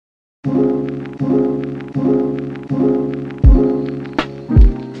What's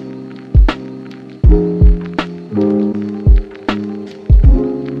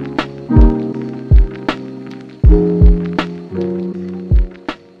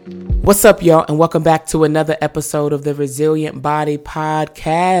up, y'all, and welcome back to another episode of the Resilient Body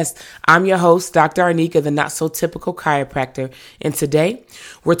Podcast. I'm your host, Dr. Arnika, the not-so-typical chiropractor, and today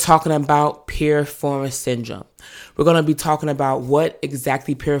we're talking about piriformis syndrome. We're going to be talking about what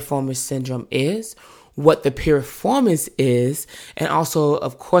exactly piriformis syndrome is, what the piriformis is, and also,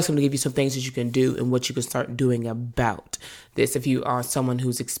 of course, I'm going to give you some things that you can do and what you can start doing about this if you are someone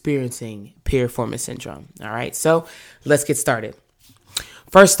who's experiencing piriformis syndrome. All right, so let's get started.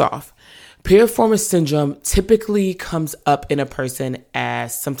 First off, piriformis syndrome typically comes up in a person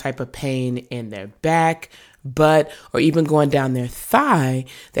as some type of pain in their back, butt, or even going down their thigh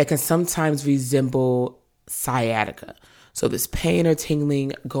that can sometimes resemble sciatica. So this pain or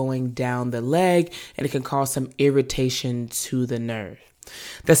tingling going down the leg, and it can cause some irritation to the nerve.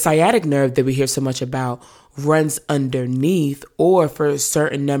 The sciatic nerve that we hear so much about runs underneath, or for a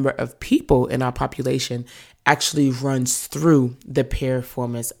certain number of people in our population, actually runs through the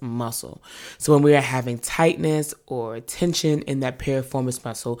piriformis muscle. So when we are having tightness or tension in that piriformis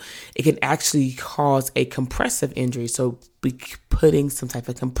muscle, it can actually cause a compressive injury. So be putting some type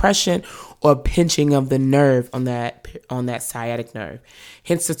of compression or pinching of the nerve on that sciatic nerve.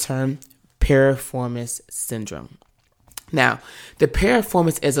 Hence the term piriformis syndrome. Now, the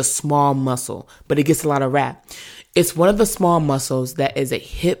piriformis is a small muscle, but it gets a lot of rap. It's one of the small muscles that is a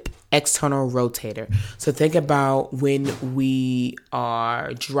hip external rotator. So think about when we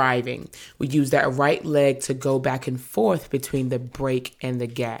are driving, we use that right leg to go back and forth between the brake and the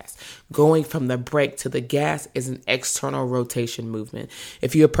gas. Going from the brake to the gas is an external rotation movement.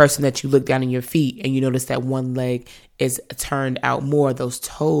 If you're a person that you look down at your feet and you notice that one leg is turned out more, those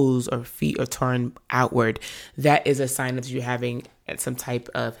toes or feet are turned outward, that is a sign that you're having some type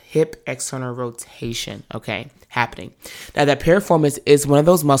of hip external rotation, happening. Now, that piriformis is one of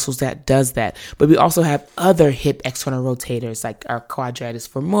those muscles that does that, but we also have other hip external rotators like our quadratus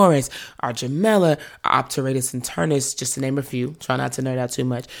femoris, our gemella, our obturatus internus, just to name a few. Try not to nerd out too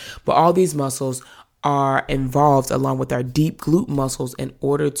much, but all these muscles are involved along with our deep glute muscles in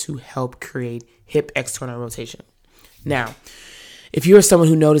order to help create hip external rotation. Now, if you're someone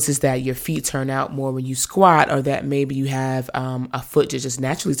who notices that your feet turn out more when you squat, or that maybe you have a foot that just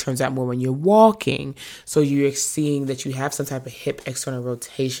naturally turns out more when you're walking, so you're seeing that you have some type of hip external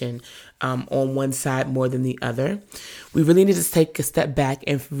rotation on one side more than the other, we really need to take a step back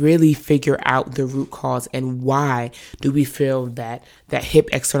and really figure out the root cause and why do we feel that hip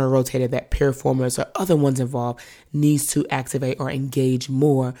external rotator, that piriformis or other ones involved, needs to activate or engage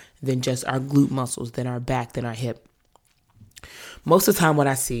more than just our glute muscles, than our back, than our hip. Most of the time what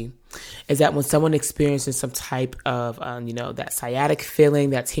I see is that when someone experiences some type of, that sciatic feeling,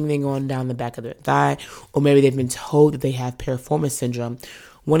 that tingling on down the back of their thigh, or maybe they've been told that they have piriformis syndrome,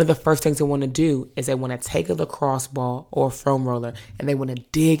 one of the first things they want to do is they want to take a lacrosse ball or a foam roller and they want to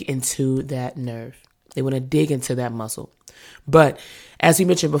dig into that nerve. They want to dig into that muscle. But as we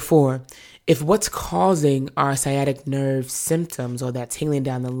mentioned before, if what's causing our sciatic nerve symptoms or that tingling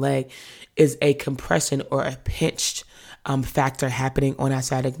down the leg is a compression or a pinched factor happening on our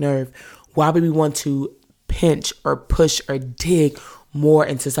sciatic nerve, why would we want to pinch or push or dig more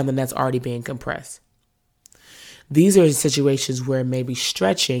into something that's already being compressed? These are situations where maybe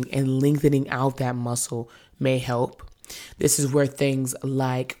stretching and lengthening out that muscle may help. This is where things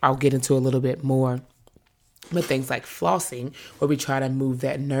like, I'll get into a little bit more, but things like flossing, where we try to move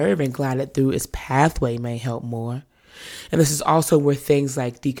that nerve and glide it through its pathway, may help more. And this is also where things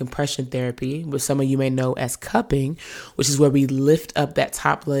like decompression therapy, which some of you may know as cupping, which is where we lift up that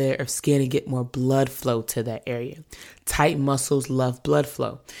top layer of skin and get more blood flow to that area. Tight muscles love blood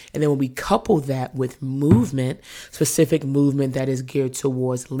flow. And then when we couple that with movement, specific movement that is geared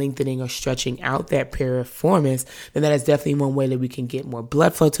towards lengthening or stretching out that piriformis, then that is definitely one way that we can get more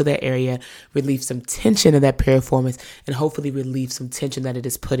blood flow to that area, relieve some tension in that piriformis, and hopefully relieve some tension that it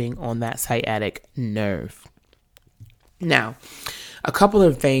is putting on that sciatic nerve. Now, a couple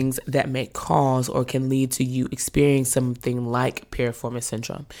of things that may cause or can lead to you experiencing something like piriformis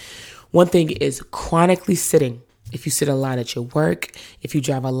syndrome. One thing is chronically sitting. If you sit a lot at your work, if you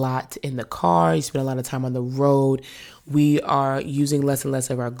drive a lot in the car, you spend a lot of time on the road, we are using less and less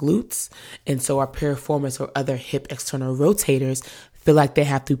of our glutes. And so our piriformis or other hip external rotators feel like they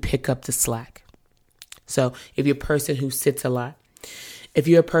have to pick up the slack. So if you're a person who sits a lot, if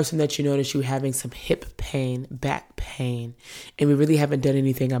you're a person that you notice you're having some hip pain, back pain, and we really haven't done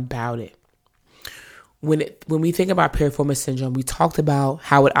anything about it, when we think about piriformis syndrome, we talked about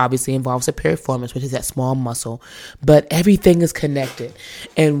how it obviously involves a piriformis, which is that small muscle, but everything is connected.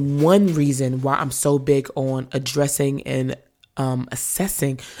 And one reason why I'm so big on addressing and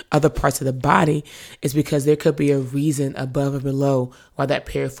assessing other parts of the body is because there could be a reason above or below why that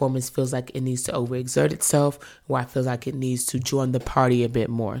piriformis feels like it needs to overexert itself, why it feels like it needs to join the party a bit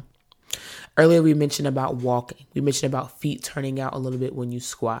more. Earlier, we mentioned about walking. We mentioned about feet turning out a little bit when you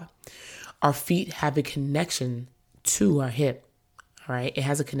squat. Our feet have a connection to our hip, all right? It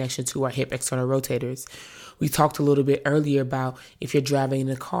has a connection to our hip external rotators. We talked a little bit earlier about if you're driving in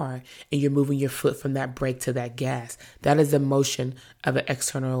a car and you're moving your foot from that brake to that gas. That is the motion of an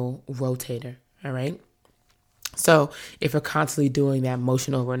external rotator, all right? So if we're constantly doing that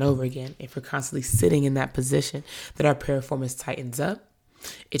motion over and over again, if we're constantly sitting in that position, then our piriformis tightens up,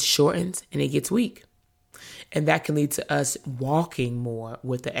 it shortens, and it gets weak. And that can lead to us walking more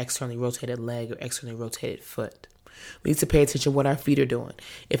with the externally rotated leg or externally rotated foot. We need to pay attention to what our feet are doing.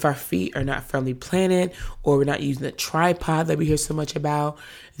 If our feet are not firmly planted or we're not using the tripod that we hear so much about,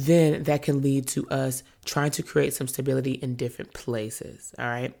 then that can lead to us trying to create some stability in different places, all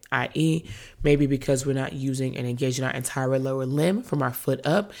right? I.e., maybe because we're not using and engaging our entire lower limb from our foot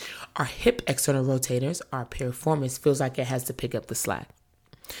up, our hip external rotators, our piriformis, feels like it has to pick up the slack.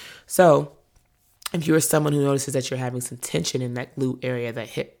 So if you're someone who notices that you're having some tension in that glute area, that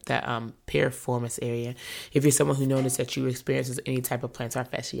hip, that piriformis area, if you're someone who notices that you experience any type of plantar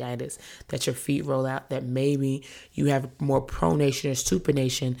fasciitis, that your feet roll out, that maybe you have more pronation or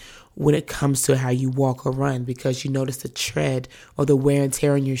supination when it comes to how you walk or run because you notice the tread or the wear and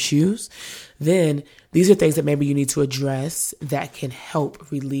tear in your shoes, then these are things that maybe you need to address that can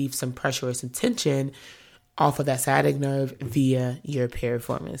help relieve some pressure or some tension off of that sciatic nerve via your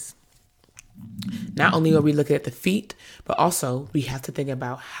piriformis. Not only are we looking at the feet, but also we have to think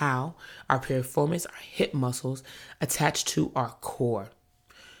about how our piriformis, our hip muscles, attach to our core.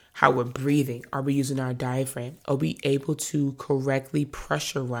 How we're breathing. Are we using our diaphragm? Are we able to correctly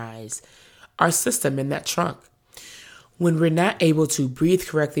pressurize our system in that trunk? When we're not able to breathe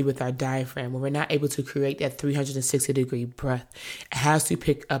correctly with our diaphragm, when we're not able to create that 360-degree breath, it has to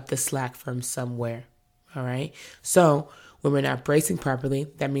pick up the slack from somewhere. All right? So when we're not bracing properly,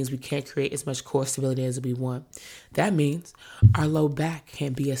 that means we can't create as much core stability as we want. That means our low back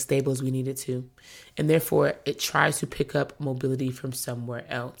can't be as stable as we need it to. And therefore, it tries to pick up mobility from somewhere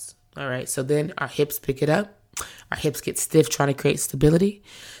else. All right. So then our hips pick it up. Our hips get stiff trying to create stability.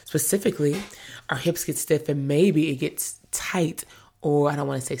 Specifically, our hips get stiff and maybe it gets tight, or I don't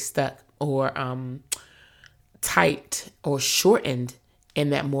want to say stuck, or tight or shortened in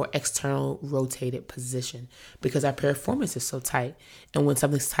that more external rotated position because our piriformis is so tight. And when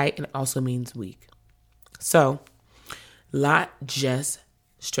something's tight, it also means weak. So not just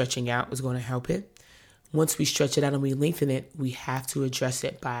stretching out is going to help it. Once we stretch it out and we lengthen it, we have to address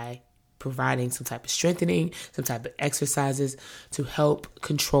it by providing some type of strengthening, some type of exercises to help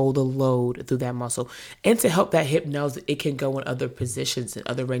control the load through that muscle and to help that hip know that it can go in other positions and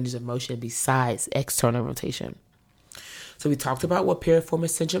other ranges of motion besides external rotation. So we talked about what piriformis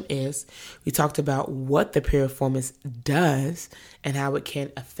syndrome is. We talked about what the piriformis does and how it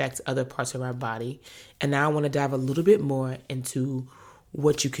can affect other parts of our body. And now I want to dive a little bit more into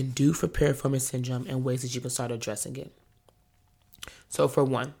what you can do for piriformis syndrome and ways that you can start addressing it. So for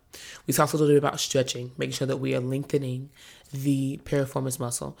one, we talked a little bit about stretching, making sure that we are lengthening the piriformis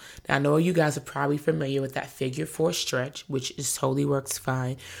muscle. Now, I know you guys are probably familiar with that figure 4 stretch, which is totally works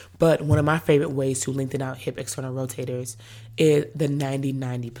fine. But one of my favorite ways to lengthen out hip external rotators is the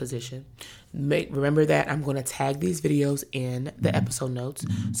 90-90 position. Remember that I'm going to tag these videos in the episode notes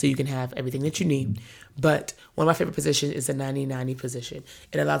so you can have everything that you need. But one of my favorite positions is the 90-90 position.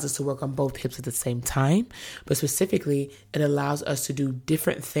 It allows us to work on both hips at the same time, but specifically, it allows us to do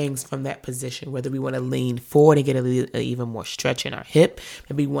different things from that position, whether we want to lean forward and get an even more stretch in our hip,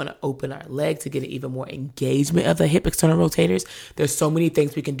 maybe we want to open our leg to get an even more engagement of the hip external rotators. There's so many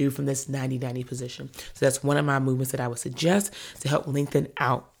things we can do from this 90-90 position. So that's one of my movements that I would suggest to help lengthen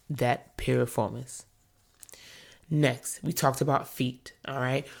out that piriformis. Next, we talked about feet, all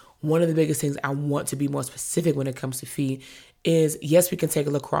right? One of the biggest things I want to be more specific when it comes to feet is, yes, we can take a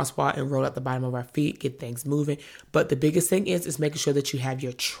lacrosse ball and roll out the bottom of our feet, get things moving. But the biggest thing is making sure that you have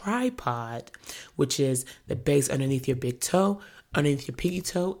your tripod, which is the base underneath your big toe, underneath your pinky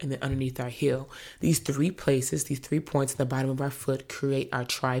toe, and then underneath our heel. These 3 places, these 3 points at the bottom of our foot create our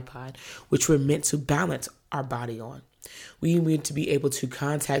tripod, which we're meant to balance our body on. We need to be able to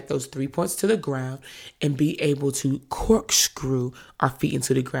contact those 3 points to the ground and be able to corkscrew our feet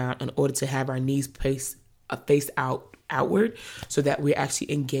into the ground in order to have our knees face out outward so that we're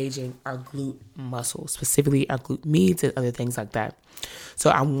actually engaging our glute muscles, specifically our glute medius and other things like that. So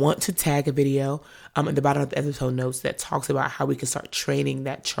I want to tag a video at the bottom of the episode notes that talks about how we can start training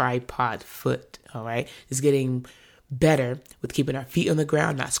that tripod foot, all right? It's getting better with keeping our feet on the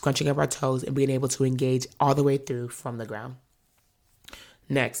ground, not scrunching up our toes, and being able to engage all the way through from the ground.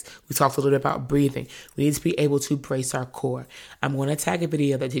 Next, we talked a little bit about breathing. We need to be able to brace our core. I'm going to tag a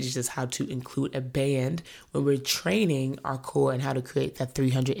video that teaches us how to include a band when we're training our core and how to create that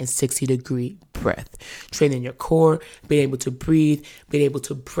 360-degree breath. Training your core, being able to breathe, being able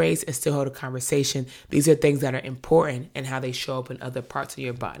to brace and still hold a conversation. These are things that are important and how they show up in other parts of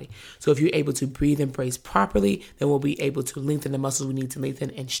your body. So if you're able to breathe and brace properly, then we'll be able to lengthen the muscles we need to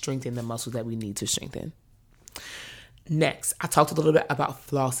lengthen and strengthen the muscles that we need to strengthen. Next, I talked a little bit about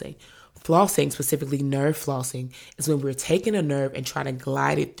flossing. Flossing, specifically nerve flossing, is when we're taking a nerve and trying to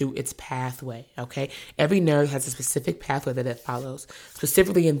glide it through its pathway, okay? Every nerve has a specific pathway that it follows.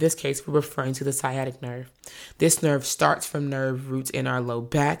 Specifically, in this case, we're referring to the sciatic nerve. This nerve starts from nerve roots in our low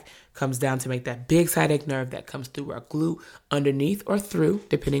back, comes down to make that big sciatic nerve that comes through our glute, underneath or through,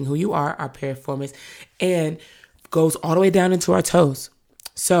 depending who you are, our piriformis, and goes all the way down into our toes.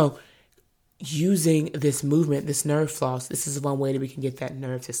 So, using this movement, this nerve floss, this is one way that we can get that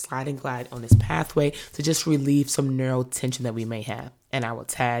nerve to slide and glide on this pathway to just relieve some neural tension that we may have. And I will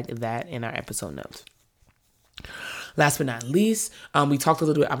tag that in our episode notes. Last but not least, we talked a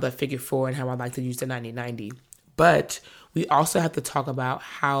little bit about figure 4 and how I like to use the 90-90. But we also have to talk about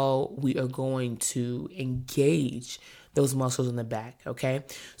how we are going to engage those muscles in the back, okay?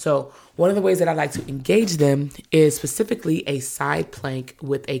 So one of the ways that I like to engage them is specifically a side plank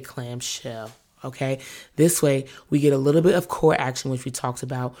with a clamshell, okay? This way, we get a little bit of core action, which we talked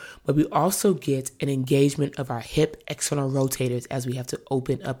about, but we also get an engagement of our hip external rotators as we have to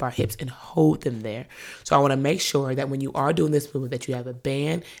open up our hips and hold them there. So I want to make sure that when you are doing this movement that you have a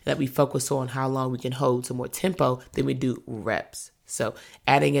band and that we focus on how long we can hold some more tempo than we do reps. So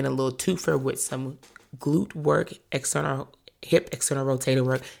adding in a little twofer with some glute work, hip external rotator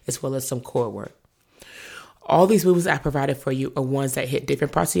work, as well as some core work. All these movements I provided for you are ones that hit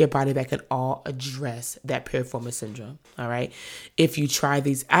different parts of your body that can all address that piriformis syndrome, all right? If you try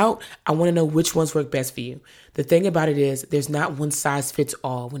these out, I want to know which ones work best for you. The thing about it is there's not one size fits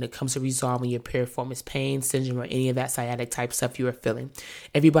all when it comes to resolving your piriformis pain, syndrome, or any of that sciatic type stuff you are feeling.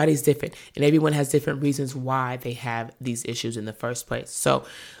 Everybody's different, and everyone has different reasons why they have these issues in the first place. So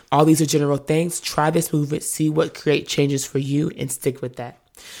all these are general things. Try this movement, see what create changes for you, and stick with that.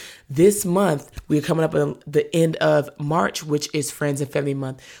 This month, we're coming up on the end of March, which is Friends and Family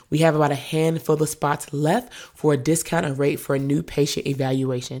Month. We have about a handful of spots left for a discounted rate for a new patient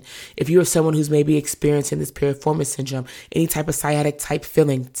evaluation. If you are someone who's maybe experiencing this piriformis syndrome, any type of sciatic type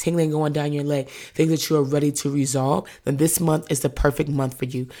feeling, tingling going down your leg, things that you are ready to resolve, then this month is the perfect month for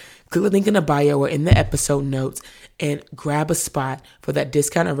you. Click the link in the bio or in the episode notes and grab a spot for that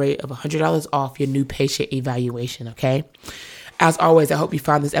discounted rate of $100 off your new patient evaluation, okay? As always, I hope you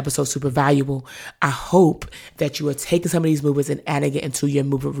found this episode super valuable. I hope that you are taking some of these movements and adding it into your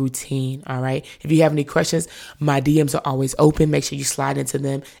movement routine, all right? If you have any questions, my DMs are always open. Make sure you slide into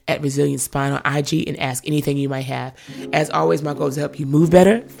them at Resilient Spine on IG and ask anything you might have. As always, my goal is to help you move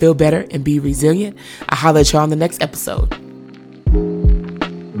better, feel better, and be resilient. I'll holler at y'all on the next episode.